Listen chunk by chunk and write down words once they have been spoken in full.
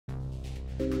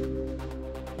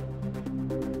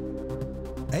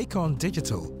Acon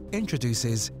Digital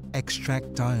introduces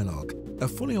Extract Dialogue, a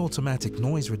fully automatic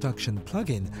noise reduction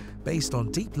plugin based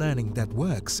on deep learning that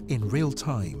works in real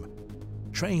time.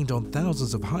 Trained on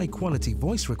thousands of high-quality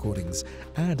voice recordings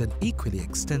and an equally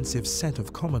extensive set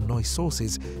of common noise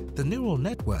sources, the neural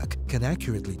network can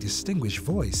accurately distinguish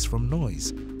voice from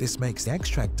noise. This makes the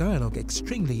Extract Dialogue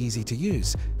extremely easy to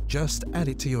use. Just add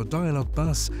it to your dialogue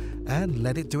bus and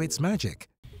let it do its magic.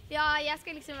 Ja, jeg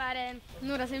skal liksom være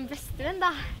Nora sin beste venn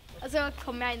da. Og så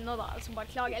kommer jeg inn nå da, og så bare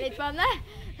klager jeg litt på henne.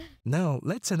 Now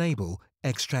let's enable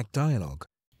Extract Dialogue.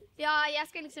 Ja, jeg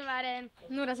skal liksom være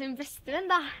Nora sin beste venn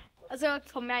da. Og så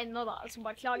kommer jeg inn nå da, og så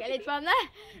bare klager jeg litt på henne.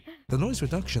 The noise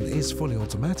reduction is fully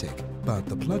automatic, but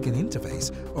the plugin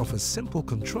interface offers simple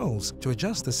controls to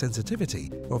adjust the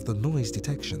sensitivity of the noise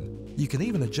detection. You can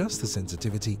even adjust the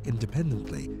sensitivity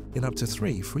independently in up to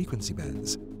 3 frequency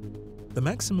bands. The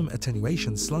maximum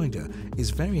attenuation slider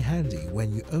is very handy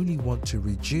when you only want to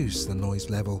reduce the noise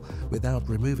level without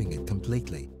removing it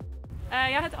completely.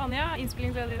 Jeg heter Anja,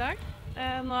 innspillingsleder I dag.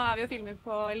 Nå vi og filmer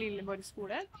på Lilleborg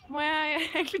skole. Må jeg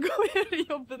egentlig gå og gjøre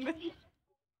jobben min?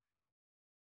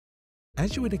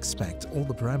 As you would expect, all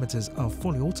the parameters are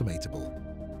fully automatable.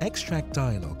 Extract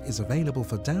Dialogue is available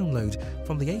for download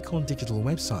from the Acon Digital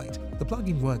website. The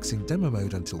plugin works in demo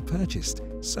mode until purchased,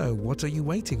 so what are you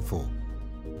waiting for?